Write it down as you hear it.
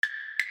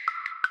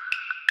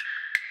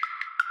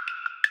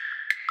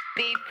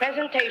The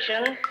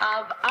presentation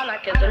of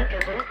anarchism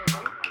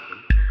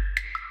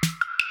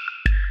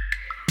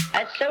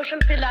as social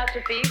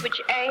philosophy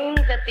which aims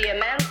at the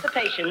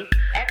emancipation,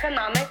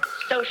 economic,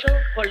 social,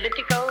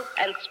 political,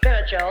 and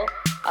spiritual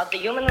of the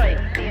human race.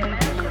 The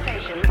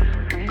emancipation.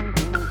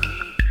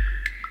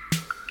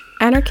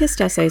 Anarchist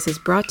Essays is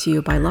brought to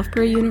you by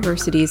Loughborough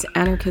University's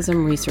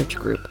Anarchism Research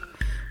Group.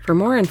 For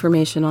more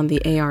information on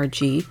the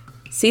ARG,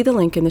 see the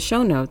link in the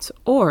show notes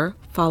or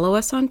follow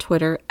us on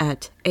Twitter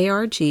at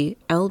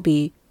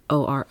ARGLBORO.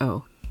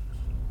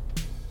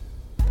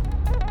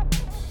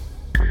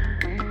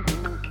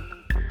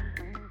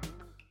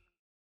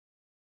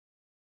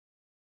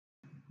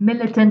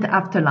 Militant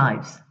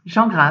Afterlives,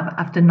 Jean Grave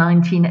after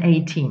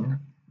 1918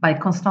 by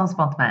Constance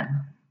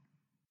Bantman.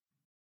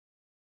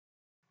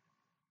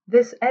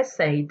 This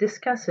essay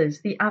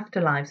discusses the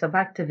afterlives of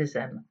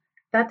activism,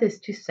 that is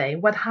to say,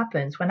 what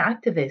happens when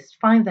activists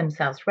find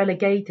themselves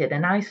relegated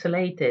and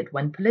isolated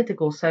when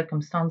political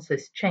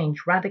circumstances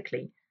change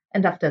radically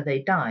and after they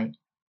die.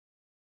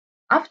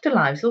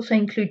 Afterlives also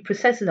include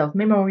processes of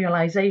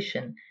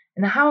memorialization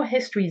and how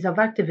histories of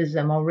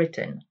activism are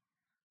written.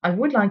 I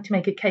would like to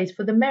make a case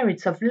for the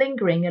merits of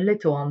lingering a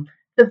little on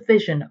the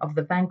vision of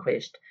the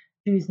vanquished,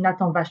 to use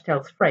Nathan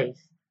Wachtel's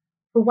phrase,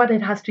 for what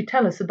it has to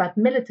tell us about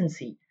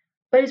militancy,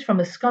 both from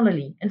a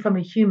scholarly and from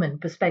a human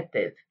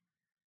perspective.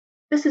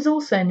 This is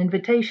also an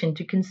invitation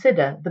to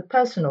consider the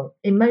personal,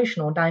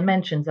 emotional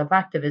dimensions of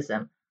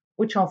activism,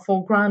 which are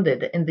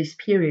foregrounded in these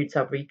periods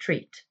of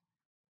retreat.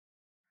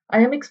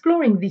 I am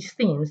exploring these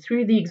themes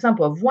through the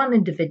example of one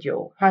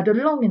individual who had a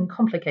long and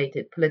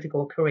complicated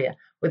political career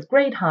with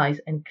great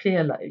highs and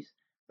clear lows,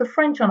 the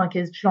French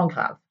anarchist Jean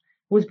Grave,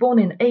 who was born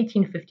in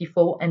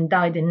 1854 and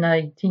died in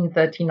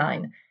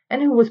 1939,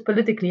 and who was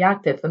politically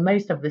active for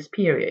most of this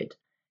period,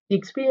 the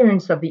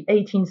experience of the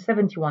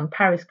 1871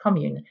 Paris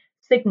Commune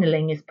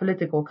signaling his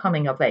political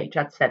coming of age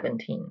at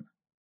 17.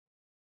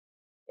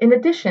 In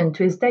addition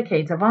to his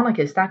decades of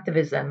anarchist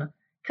activism,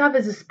 Grave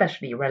is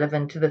especially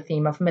relevant to the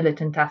theme of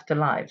militant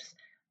afterlives,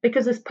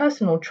 because his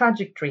personal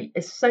trajectory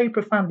is so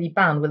profoundly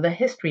bound with the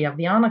history of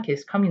the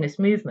anarchist communist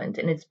movement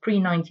in its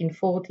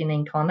pre-1914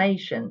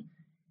 incarnation,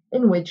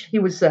 in which he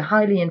was a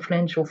highly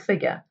influential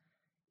figure,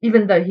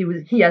 even though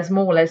he has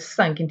more or less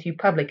sunk into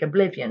public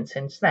oblivion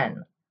since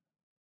then.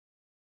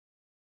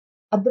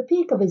 At the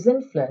peak of his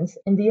influence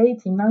in the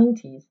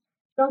 1890s,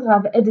 Jean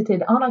Grave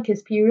edited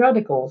anarchist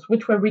periodicals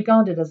which were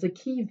regarded as a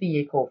key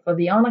vehicle for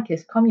the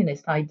anarchist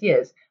communist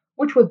ideas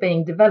which were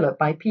being developed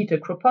by Peter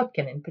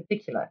Kropotkin in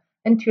particular,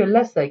 and to a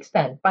lesser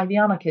extent by the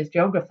anarchist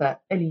geographer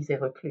Élisée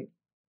Reclus.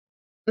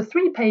 The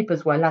three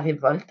papers were La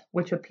Révolte,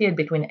 which appeared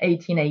between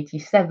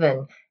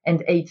 1887 and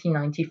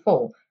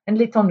 1894, and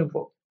Les Temps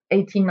Nouveaux,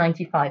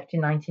 1895 to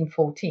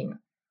 1914.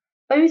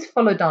 Both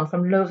followed on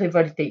from Le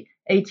Révolté,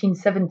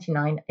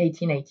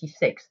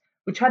 1879-1886,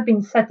 which had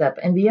been set up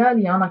in the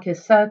early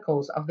anarchist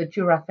circles of the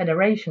Jura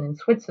Federation in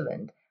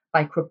Switzerland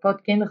by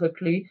Kropotkin,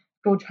 Reclus,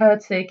 George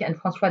Herzig, and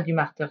François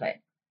Dumarteret.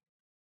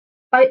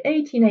 By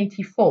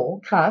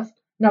 1884, Grave,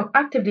 now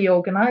actively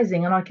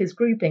organizing anarchist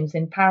groupings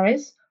in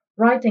Paris,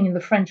 writing in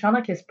the French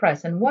anarchist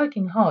press, and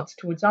working hard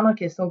towards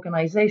anarchist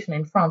organization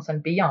in France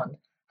and beyond,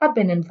 had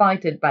been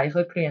invited by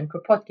Reclus and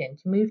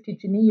Kropotkin to move to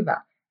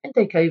Geneva and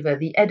take over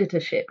the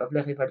editorship of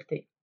Le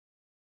Révolté.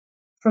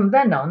 From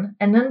then on,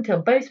 and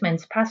until both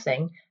men's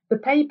passing, the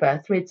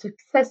paper, through its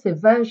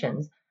successive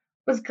versions,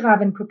 was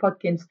Grave and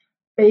Kropotkin's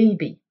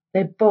baby,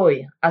 their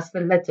boy, as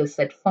the letters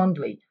said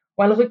fondly,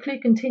 while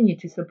Reclus continued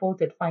to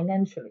support it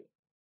financially.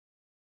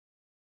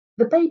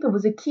 The paper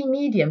was a key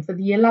medium for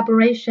the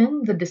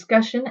elaboration, the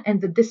discussion, and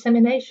the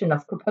dissemination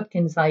of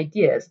Kropotkin's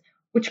ideas,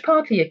 which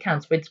partly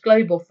accounts for its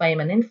global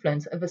fame and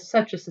influence over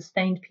such a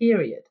sustained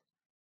period.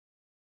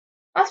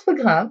 As for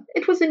Grave,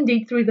 it was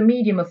indeed through the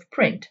medium of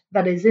print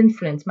that his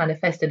influence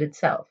manifested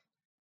itself.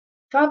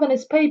 Grave and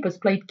his papers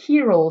played key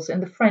roles in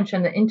the French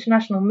and the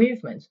international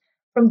movements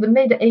from the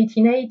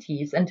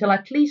mid-1880s until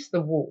at least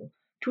the war,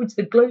 towards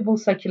the global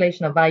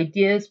circulation of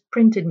ideas,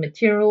 printed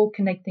material,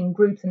 connecting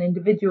groups and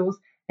individuals,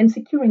 and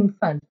securing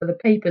funds for the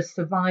paper's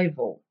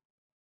survival.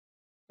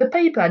 The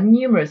paper had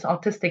numerous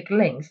artistic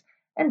links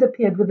and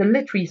appeared with a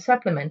literary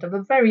supplement of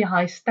a very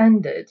high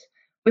standard,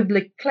 with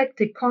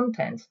eclectic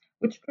contents,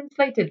 which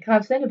translated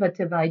Grave's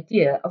innovative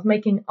idea of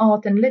making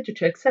art and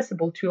literature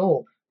accessible to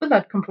all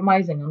without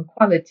compromising on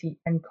quality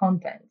and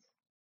content.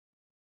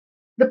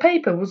 The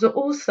paper was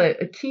also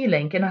a key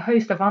link in a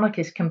host of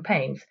anarchist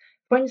campaigns,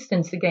 for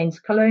instance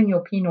against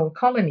colonial penal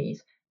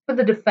colonies, for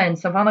the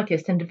defense of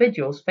anarchist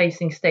individuals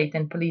facing state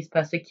and police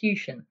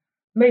persecution,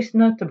 most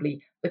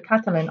notably the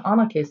Catalan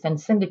anarchist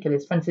and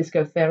syndicalist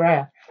Francisco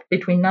Ferrer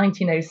between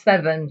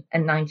 1907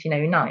 and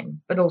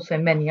 1909, but also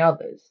many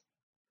others.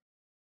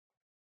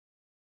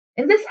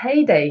 In this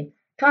heyday,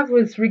 Grave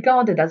was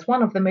regarded as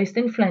one of the most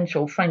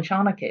influential French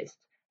anarchists,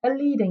 a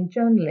leading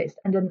journalist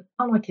and an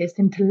anarchist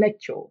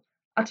intellectual,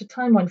 at a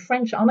time when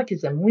French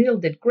anarchism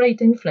wielded great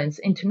influence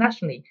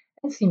internationally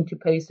and seemed to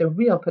pose a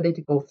real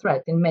political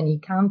threat in many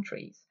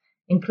countries,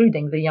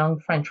 including the young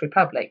French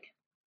Republic.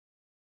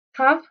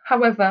 Grave,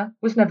 however,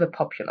 was never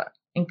popular,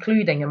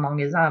 including among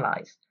his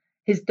allies.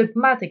 His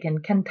dogmatic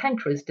and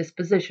cantankerous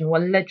disposition were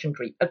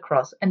legendary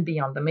across and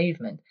beyond the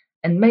movement,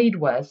 and made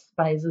worse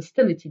by his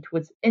hostility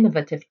towards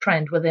innovative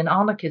trends within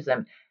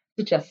anarchism,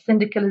 such as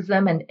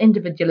syndicalism and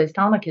individualist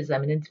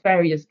anarchism in its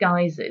various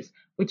guises,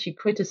 which he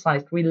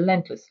criticized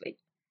relentlessly.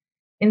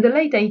 In the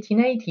late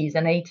 1880s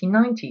and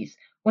 1890s,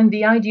 when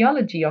the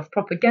ideology of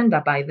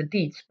propaganda by the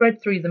deed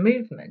spread through the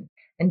movement,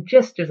 and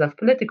gestures of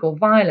political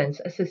violence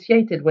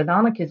associated with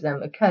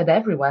anarchism occurred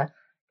everywhere,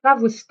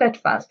 Grave was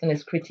steadfast in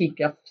his critique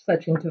of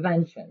such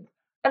interventions,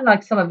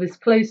 unlike some of his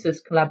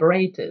closest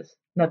collaborators,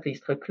 not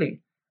least Reclus.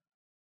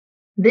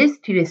 This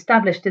too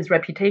established his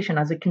reputation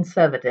as a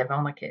conservative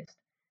anarchist.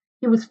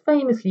 He was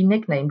famously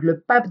nicknamed Le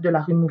Pape de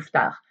la Rue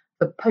Mouffetard,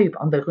 the Pope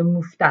on the Rue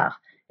Mouffetard,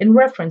 in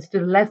reference to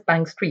the left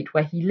bank street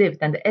where he lived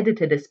and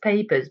edited his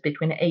papers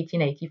between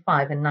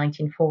 1885 and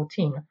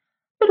 1914,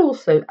 but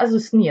also as a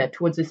sneer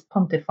towards his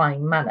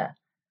pontifying manner.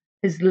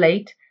 His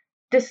late,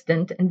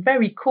 distant, and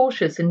very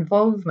cautious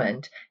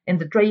involvement in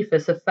the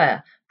Dreyfus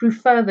affair drew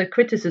further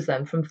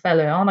criticism from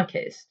fellow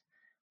anarchists,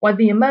 while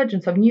the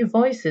emergence of new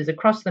voices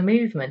across the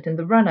movement in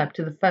the run-up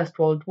to the First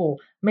World War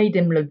made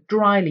him look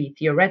dryly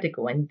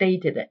theoretical and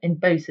dated in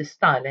both his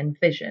style and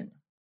vision.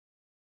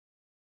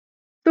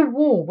 The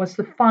war was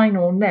the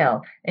final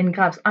nail in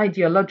Grave's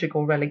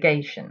ideological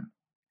relegation.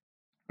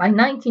 By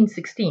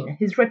 1916,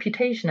 his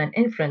reputation and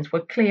influence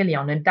were clearly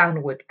on a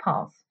downward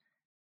path.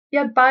 He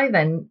had by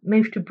then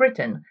moved to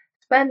Britain,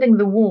 spending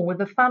the war with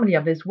the family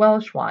of his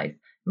Welsh wife,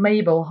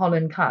 Mabel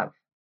Holland Grave.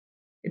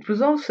 It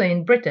was also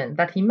in Britain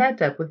that he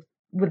met up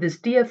with his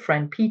dear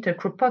friend Peter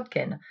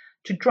Kropotkin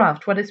to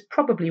draft what is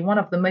probably one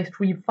of the most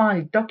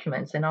reviled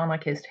documents in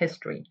anarchist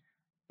history,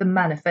 the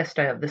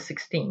Manifesto of the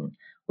 16,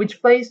 which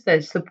voiced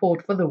their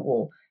support for the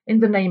war in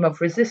the name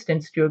of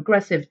resistance to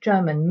aggressive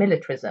German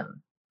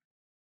militarism.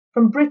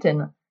 From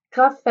Britain,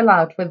 Grave fell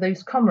out with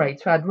those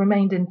comrades who had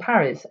remained in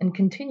Paris and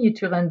continued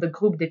to run the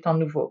Groupe des Temps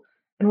Nouveaux,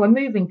 and were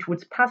moving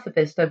towards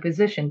pacifist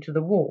opposition to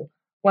the war,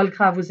 while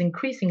Grave was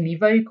increasingly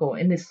vocal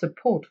in his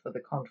support for the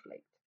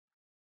conflict.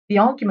 The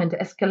argument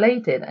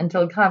escalated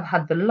until Grave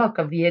had the luck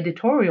of the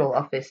editorial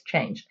office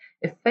changed,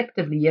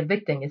 effectively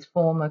evicting his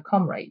former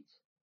comrades.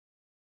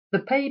 The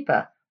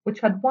paper,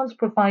 which had once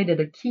provided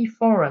a key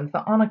forum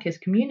for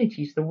anarchist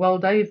communities the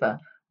world over,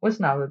 was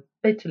now a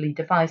bitterly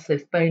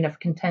divisive bone of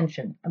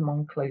contention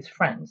among close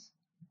friends.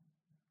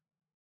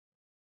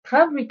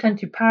 Grave returned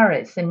to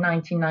Paris in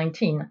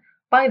 1919.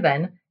 By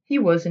then, he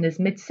was in his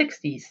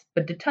mid-60s,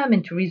 but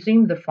determined to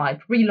resume the fight,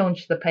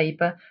 relaunched the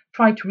paper,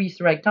 tried to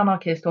resurrect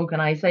anarchist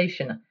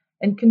organization,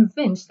 and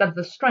convinced that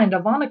the strand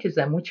of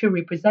anarchism which he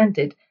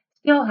represented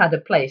still had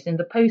a place in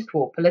the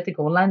post-war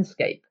political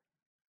landscape.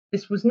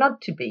 This was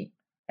not to be,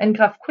 and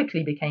Grave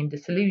quickly became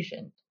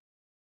disillusioned.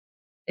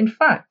 In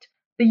fact,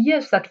 the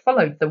years that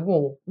followed the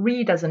war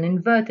read as an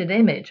inverted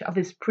image of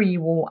his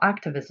pre-war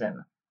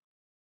activism.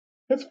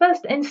 His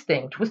first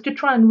instinct was to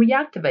try and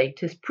reactivate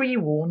his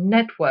pre-war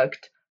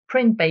networked,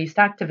 print-based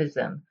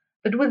activism,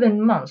 but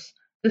within months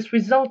this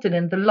resulted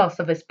in the loss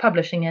of his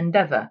publishing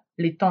endeavor,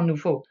 Les Temps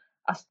Nouveaux,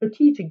 as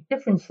strategic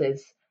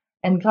differences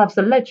and Grave's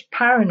alleged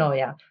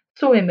paranoia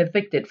saw him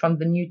evicted from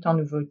the new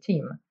Temps Nouveaux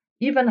team,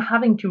 even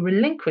having to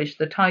relinquish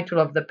the title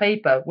of the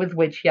paper with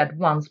which he had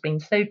once been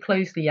so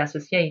closely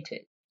associated.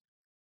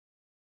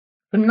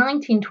 From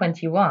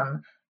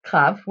 1921,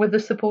 Grave, with the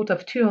support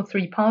of 2 or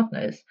 3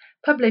 partners,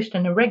 published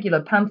an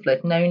irregular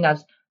pamphlet known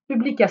as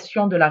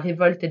Publication de la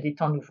Révolte des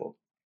Temps Nouveaux.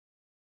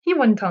 He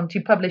went on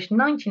to publish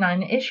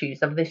 99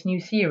 issues of this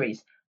new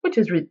series, which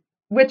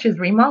is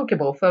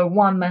remarkable for a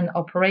one-man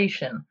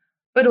operation,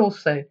 but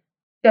also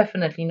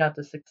definitely not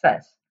a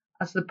success,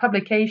 as the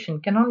publication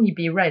can only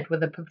be read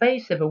with a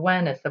pervasive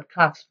awareness of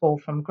Grave's fall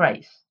from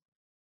grace.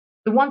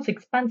 The once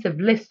expansive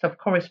list of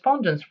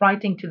correspondents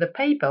writing to the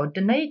paper or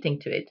donating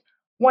to it,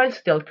 while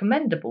still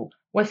commendable,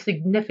 was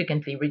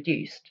significantly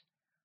reduced.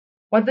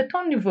 While the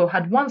Temps Nouveaux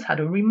had once had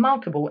a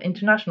remarkable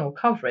international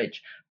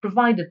coverage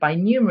provided by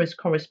numerous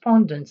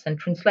correspondents and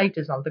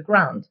translators on the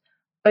ground,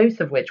 both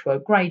of which were a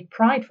great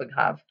pride for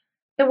Grave,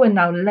 there were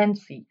now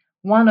lengthy,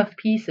 one-off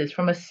pieces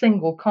from a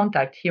single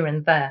contact here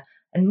and there,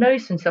 and no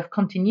sense of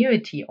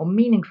continuity or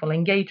meaningful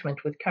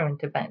engagement with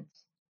current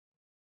events.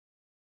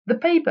 The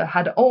paper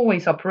had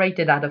always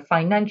operated at a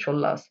financial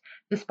loss,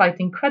 despite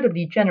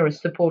incredibly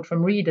generous support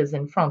from readers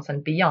in France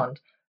and beyond,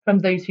 from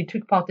those who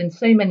took part in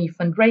so many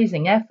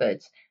fundraising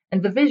efforts,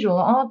 and the visual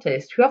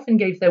artists who often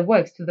gave their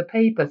works to the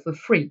paper for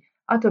free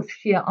out of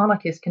sheer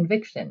anarchist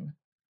conviction.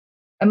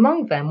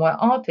 Among them were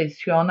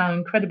artists who are now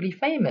incredibly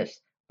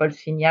famous, Paul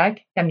Signac,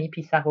 Camille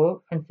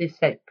Pissarro,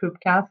 František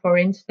Kupka, for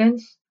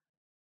instance.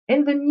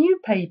 In the new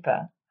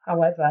paper,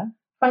 however,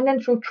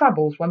 financial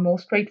troubles were more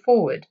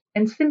straightforward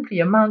and simply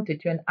amounted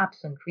to an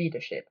absent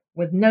readership,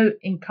 with no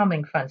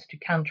incoming funds to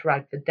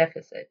counteract the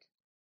deficit.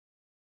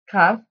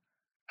 Grave,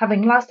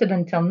 having lasted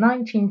until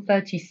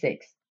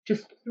 1936,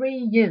 just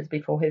 3 years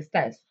before his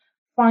death,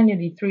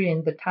 finally threw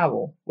in the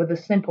towel with a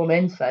simple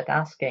insert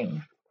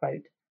asking,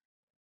 quote,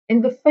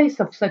 "In the face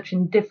of such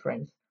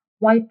indifference,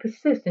 Why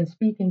persist in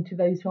speaking to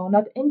those who are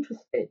not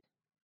interested?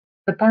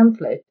 The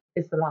pamphlet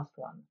is the last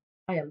one.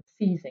 I am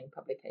ceasing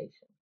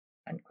publication."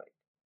 End quote.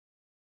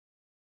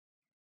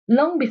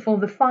 Long before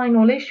the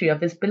final issue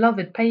of his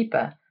beloved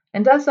paper,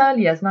 and as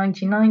early as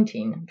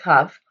 1919,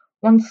 Grave,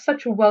 once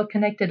such a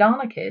well-connected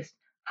anarchist,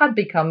 had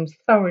become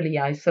thoroughly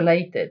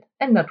isolated,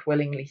 and not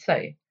willingly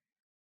so.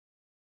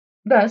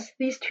 Thus,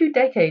 these 2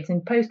 decades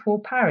in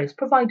post-war Paris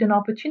provide an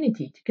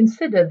opportunity to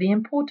consider the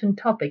important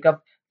topic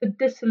of the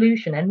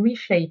dissolution and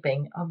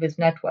reshaping of his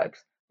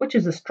networks, which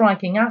is a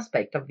striking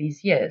aspect of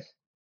these years.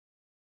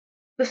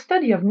 The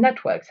study of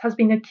networks has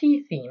been a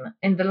key theme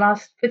in the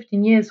last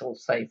 15 years or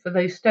so for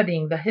those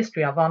studying the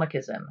history of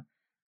anarchism.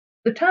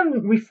 The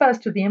term refers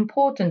to the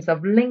importance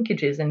of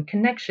linkages and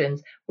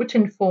connections which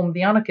inform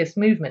the anarchist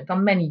movement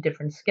on many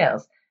different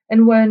scales,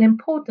 and were an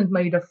important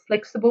mode of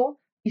flexible,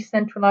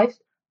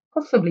 decentralized,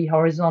 possibly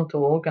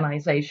horizontal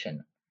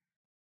organization.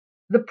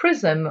 The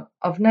prism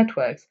of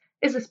networks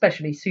is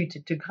especially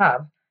suited to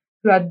Grave,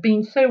 who had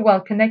been so well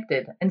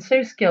connected and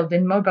so skilled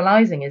in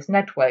mobilizing his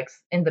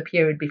networks in the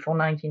period before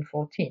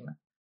 1914.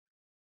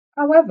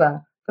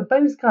 However, for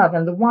both Grave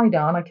and the wider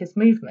anarchist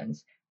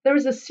movements, there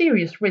is a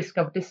serious risk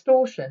of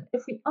distortion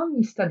if we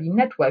only study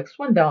networks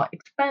when they are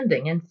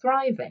expanding and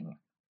thriving.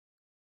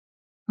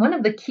 One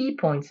of the key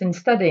points in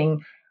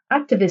studying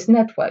activist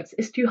networks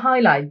is to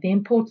highlight the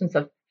importance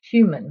of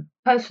human,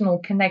 personal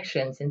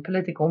connections in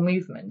political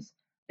movements,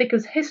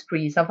 because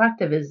histories of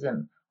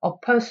activism are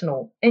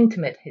personal,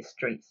 intimate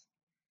histories.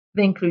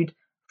 They include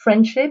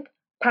friendship,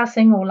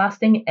 passing or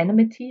lasting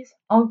enmities,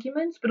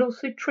 arguments, but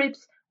also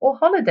trips or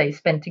holidays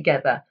spent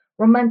together,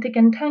 romantic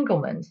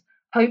entanglements,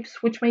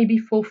 hopes which may be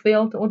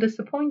fulfilled or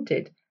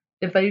disappointed,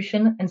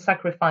 devotion and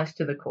sacrifice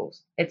to the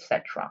cause,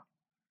 etc.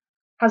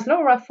 As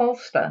Laura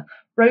Falster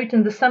wrote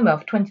in the summer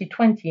of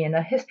 2020 in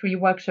a History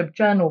Workshop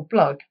Journal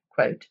blog,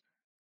 quote,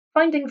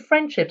 "Finding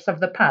friendships of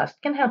the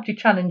past can help to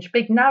challenge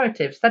big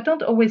narratives that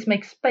don't always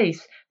make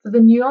space for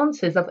the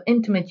nuances of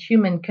intimate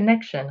human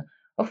connection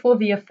or for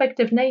the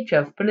effective nature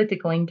of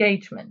political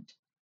engagement."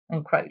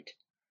 End quote.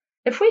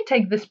 If we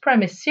take this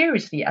premise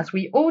seriously as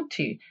we ought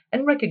to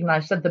and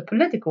recognize that the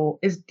political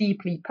is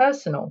deeply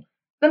personal,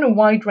 then a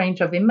wide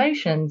range of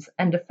emotions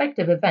and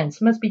affective events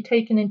must be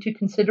taken into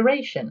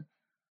consideration.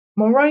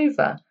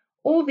 Moreover,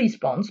 all these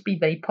bonds, be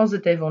they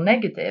positive or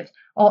negative,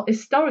 are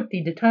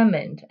historically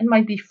determined and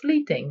might be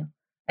fleeting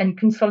and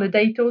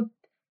consolidated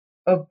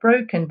or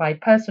broken by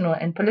personal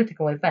and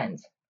political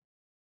events.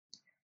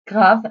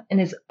 Grave, in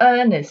his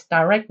earnest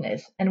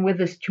directness and with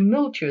his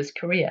tumultuous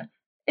career,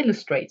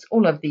 illustrates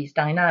all of these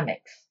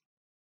dynamics.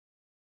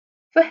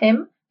 For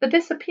him, the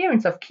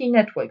disappearance of key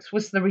networks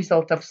was the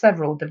result of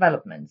several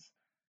developments.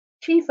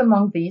 Chief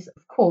among these,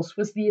 of course,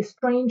 was the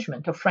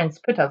estrangement of friends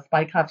put off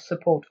by Grave's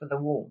support for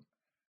the war.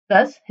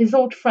 Thus, his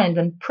old friend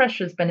and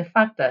precious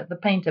benefactor, the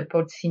painter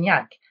Paul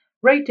Signac,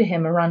 wrote to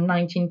him around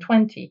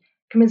 1920,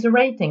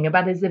 commiserating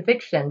about his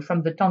eviction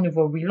from the Temps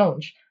Nouveau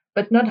relaunch,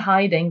 but not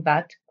hiding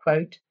that,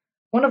 quote,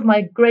 "One of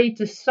my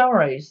greatest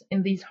sorrows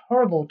in these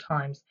horrible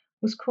times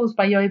was caused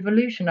by your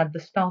evolution at the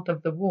start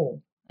of the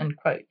war." End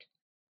quote.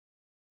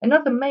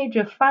 Another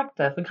major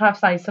factor for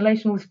Grave's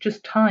isolation was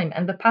just time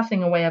and the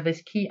passing away of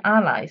his key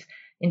allies,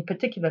 in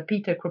particular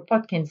Peter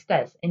Kropotkin's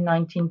death in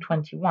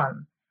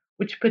 1921,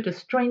 which put a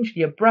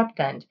strangely abrupt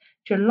end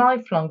to a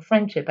lifelong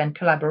friendship and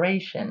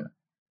collaboration.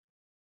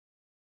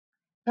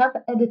 Grave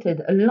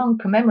edited a long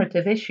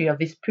commemorative issue of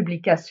his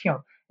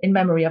Publication in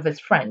memory of his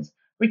friends,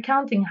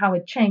 recounting how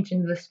a change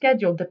in the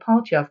scheduled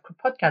departure of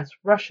Kropotkin's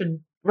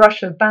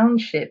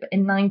Russia-bound ship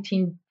in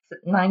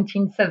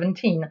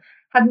 1917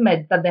 had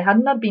meant that they had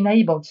not been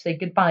able to say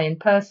goodbye in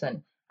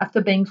person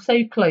after being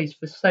so close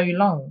for so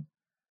long.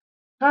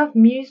 Grave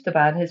mused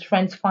about his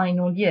friend's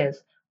final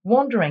years,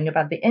 wondering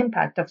about the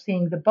impact of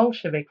seeing the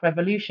Bolshevik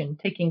Revolution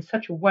taking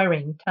such a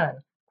worrying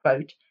turn.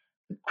 Quote,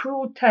 "The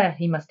cruel terror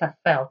he must have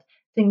felt,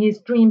 seeing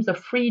his dreams of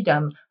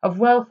freedom, of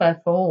welfare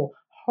for all,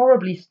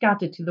 horribly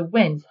scattered to the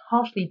winds,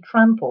 harshly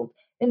trampled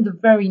in the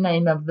very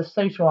name of the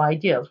social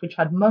ideals which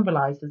had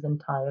mobilized his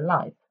entire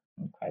life."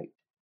 End quote.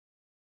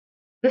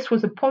 This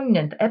was a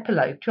poignant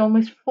epilogue to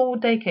almost 4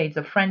 decades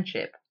of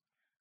friendship.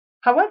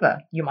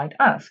 However, you might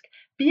ask,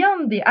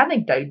 beyond the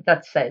anecdote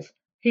that says,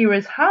 "Here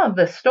is how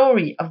the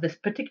story of this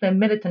particular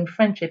militant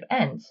friendship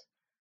ends,"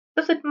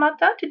 does it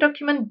matter to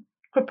document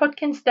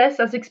Kropotkin's death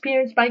as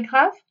experienced by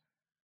Grave?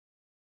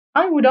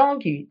 I would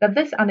argue that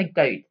this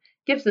anecdote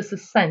gives us a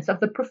sense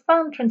of the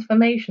profound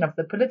transformation of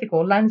the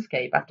political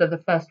landscape after the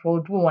First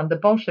World War and the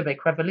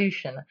Bolshevik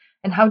Revolution,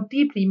 and how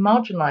deeply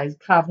marginalized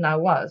Grave now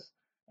was,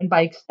 and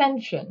by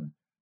extension,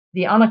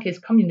 the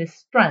anarchist communist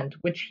strand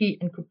which he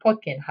and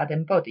Kropotkin had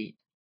embodied.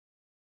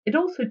 It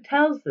also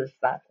tells us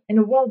that, in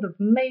a world of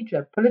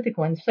major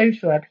political and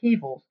social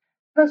upheavals,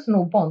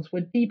 personal bonds were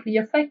deeply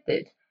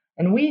affected,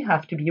 and we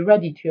have to be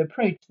ready to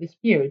approach this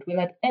period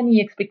without any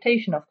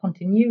expectation of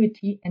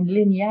continuity and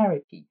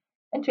linearity,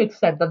 and to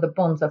accept that the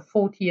bonds of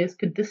 40 years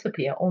could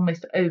disappear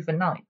almost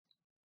overnight.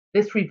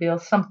 This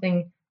reveals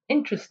something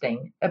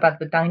interesting about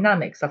the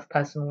dynamics of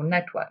personal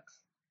networks.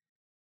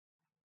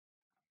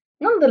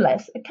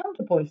 Nonetheless, a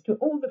counterpoise to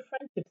all the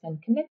friendships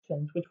and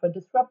connections which were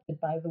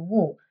disrupted by the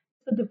war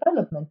is the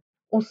development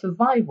or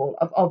survival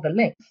of other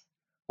links.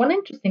 One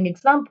interesting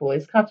example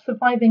is Graf's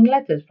surviving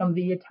letters from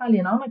the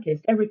Italian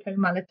anarchist Enrico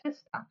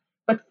Malatesta,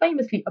 who had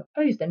famously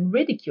opposed and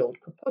ridiculed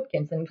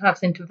Kropotkin's and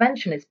Graf's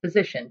interventionist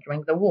position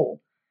during the war.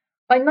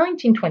 By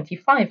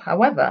 1925,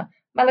 however,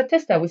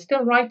 Malatesta was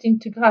still writing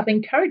to Graf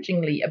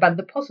encouragingly about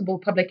the possible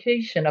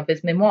publication of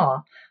his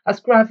memoir, as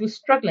Graf was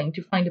struggling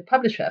to find a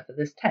publisher for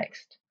this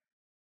text.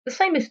 The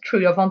same is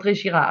true of André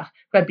Girard,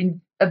 who had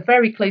been a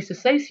very close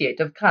associate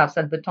of Graf's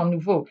at the Temps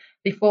Nouveau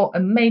before a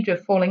major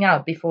falling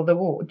out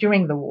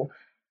during the war,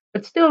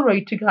 but still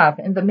wrote to Graf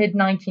in the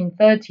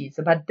mid-1930s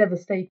about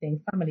devastating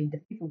family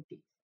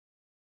difficulties.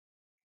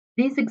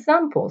 These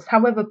examples,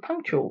 however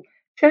punctual,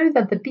 show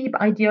that the deep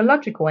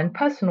ideological and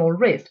personal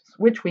rifts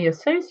which we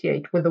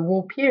associate with the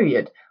war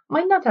period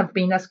might not have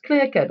been as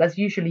clear-cut as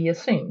usually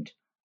assumed,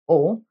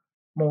 or,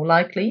 more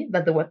likely,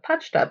 that they were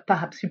patched up,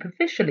 perhaps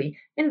superficially,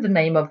 in the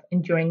name of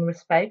enduring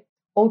respect,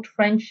 old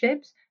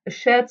friendships, a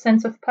shared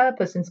sense of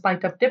purpose in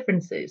spite of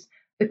differences,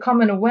 the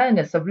common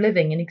awareness of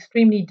living in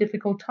extremely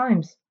difficult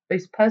times,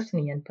 both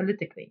personally and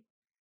politically.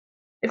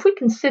 If we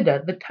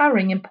consider the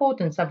towering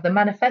importance of the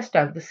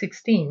Manifesto of the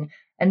 16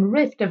 and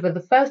rift over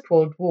the First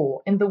World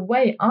War in the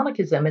way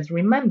anarchism is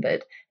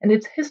remembered and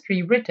its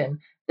history written,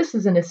 this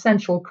is an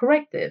essential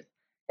corrective.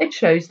 It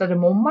shows that a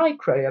more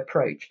micro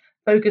approach,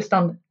 focused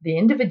on the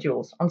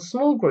individuals, on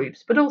small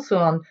groups, but also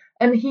on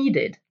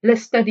unheeded,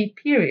 less studied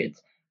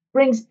periods,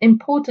 brings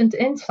important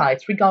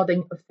insights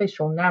regarding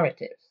official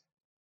narratives.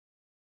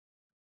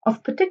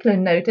 Of particular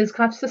note is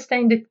Graf's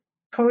sustained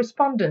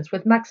correspondence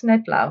with Max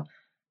Nettlau,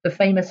 the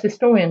famous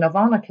historian of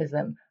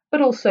anarchism,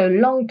 but also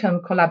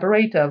long-term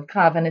collaborator of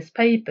Graf and his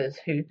papers,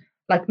 who,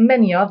 like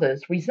many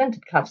others,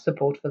 resented Graf's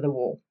support for the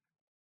war.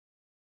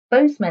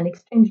 Both men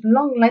exchanged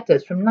long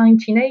letters from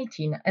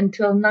 1918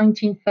 until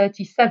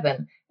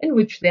 1937, in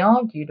which they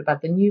argued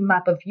about the new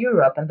map of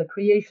Europe and the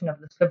creation of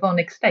the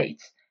Slavonic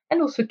states,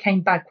 and also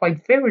came back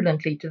quite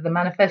virulently to the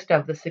Manifesto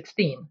of the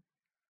 16.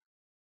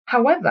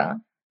 However,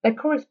 their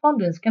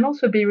correspondence can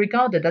also be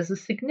regarded as a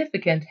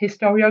significant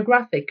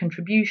historiographic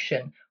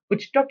contribution,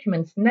 which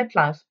documents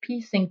Nettlau's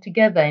piecing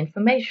together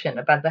information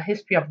about the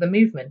history of the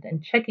movement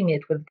and checking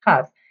it with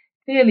Graf,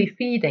 clearly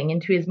feeding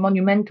into his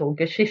monumental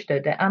Geschichte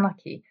der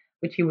Anarchie,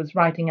 which he was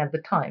writing at the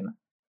time.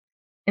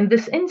 In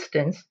this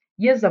instance,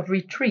 years of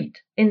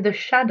retreat in the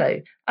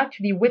shadow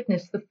actually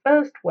witnessed the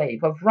first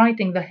wave of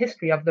writing the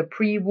history of the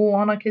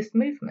pre-war anarchist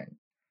movement.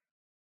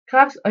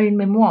 Graf's own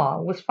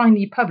memoir was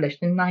finally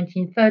published in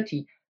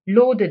 1930,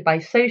 lauded by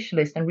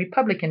socialist and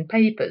republican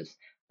papers,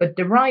 but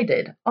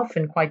derided,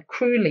 often quite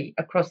cruelly,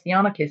 across the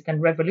anarchist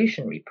and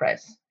revolutionary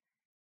press.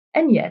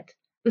 And yet,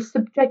 the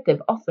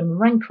subjective, often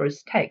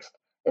rancorous text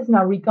is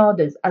now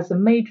regarded as a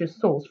major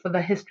source for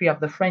the history of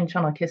the French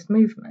anarchist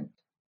movement.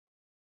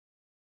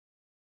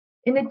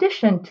 In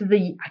addition to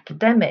the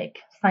academic,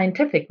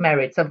 scientific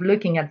merits of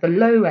looking at the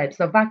low ebbs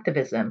of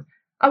activism,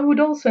 I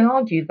would also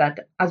argue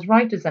that, as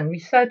writers and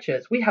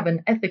researchers, we have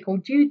an ethical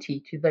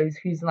duty to those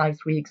whose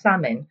lives we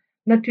examine,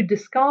 not to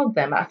discard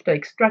them after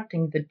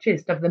extracting the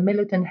gist of the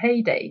militant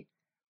heyday.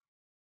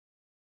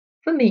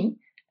 For me,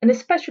 an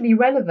especially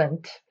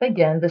relevant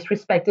figure in this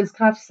respect is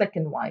Graf's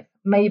second wife,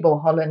 Mabel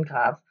Holland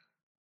Graf,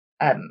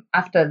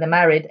 after they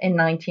married in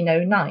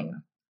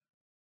 1909.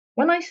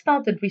 When I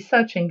started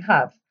researching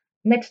Graf,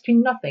 next to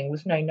nothing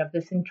was known of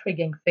this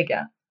intriguing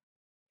figure.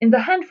 In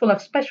the handful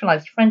of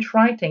specialized French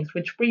writings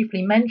which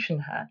briefly mention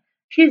her,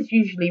 she is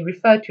usually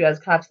referred to as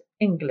Graf's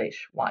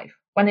English wife,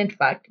 when in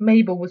fact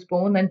Mabel was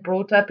born and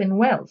brought up in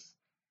Wales.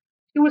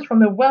 She was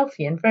from a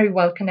wealthy and very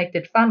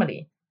well-connected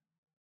family.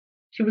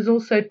 She was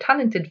also a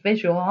talented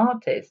visual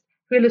artist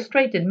who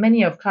illustrated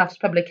many of Graf's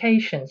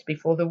publications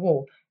before the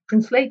war,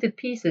 translated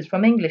pieces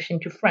from English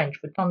into French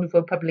for Temps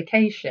Nouveau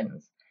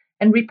publications,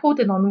 and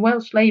reported on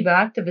Welsh labour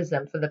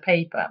activism for the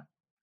paper.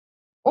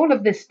 All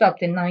of this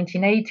stopped in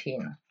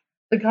 1918.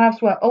 The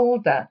Grafs were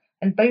older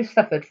and both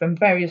suffered from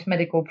various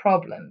medical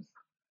problems.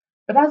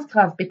 But as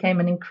Graf became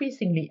an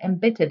increasingly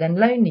embittered and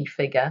lonely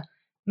figure,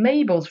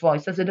 Mabel's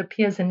voice, as it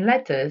appears in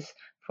letters,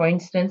 for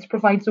instance,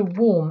 provides a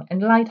warm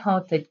and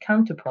light-hearted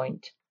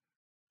counterpoint.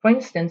 For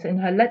instance, in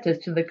her letters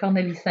to the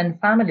Cornelissen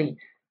family,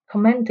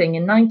 commenting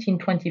in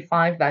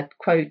 1925 that,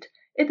 quote,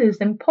 "it is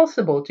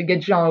impossible to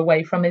get Jean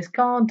away from his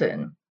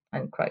garden,"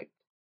 unquote.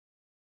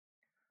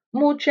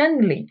 More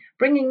generally,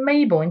 bringing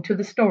Mabel into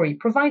the story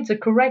provides a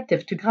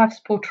corrective to Graf's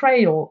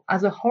portrayal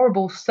as a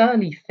horrible,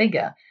 surly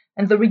figure,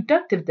 and the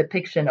reductive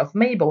depiction of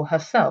Mabel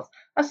herself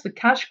as the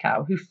cash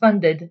cow who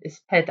funded his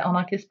pet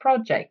anarchist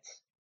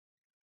projects.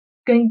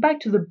 Going back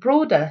to the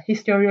broader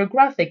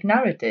historiographic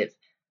narrative,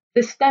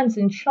 this stands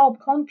in sharp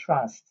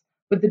contrast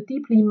with the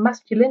deeply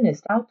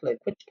masculinist outlook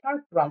which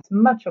characterized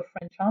much of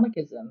French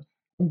anarchism,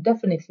 and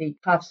definitely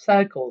Graf's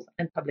circles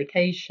and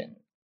publications.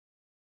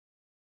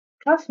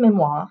 Graf's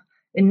memoir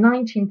in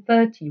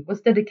 1930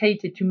 was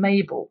dedicated to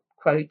Mabel,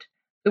 quote,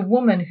 "the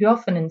woman who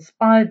often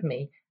inspired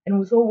me and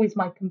was always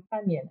my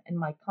companion and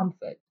my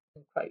comfort,"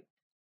 unquote.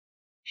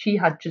 She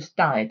had just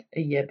died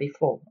a year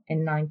before,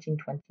 in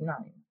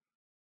 1929.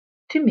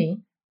 To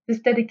me, this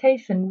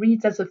dedication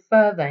reads as a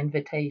further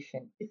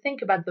invitation to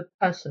think about the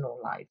personal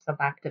lives of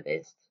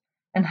activists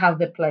and how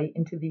they play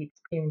into the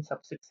experience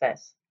of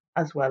success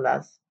as well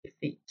as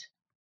defeat.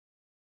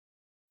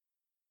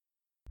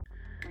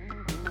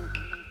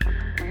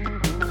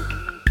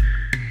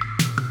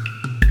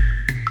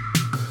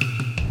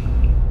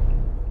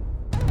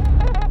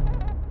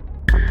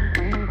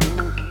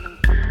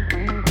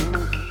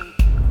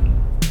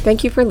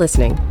 Thank you for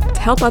listening. To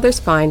help others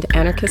find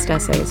Anarchist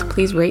Essays,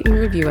 please rate and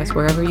review us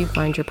wherever you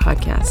find your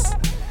podcasts.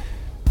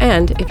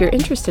 And if you're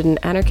interested in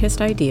anarchist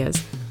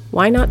ideas,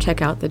 why not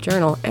check out the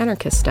journal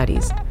Anarchist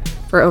Studies?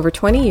 For over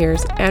 20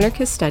 years,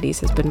 Anarchist Studies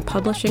has been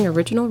publishing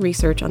original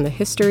research on the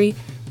history,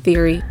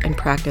 theory, and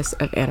practice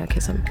of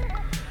anarchism.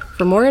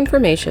 For more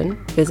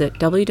information, visit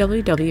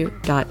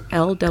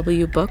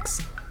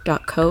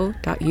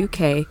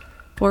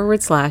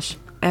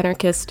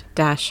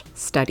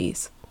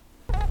www.lwbooks.co.uk/anarchist-studies.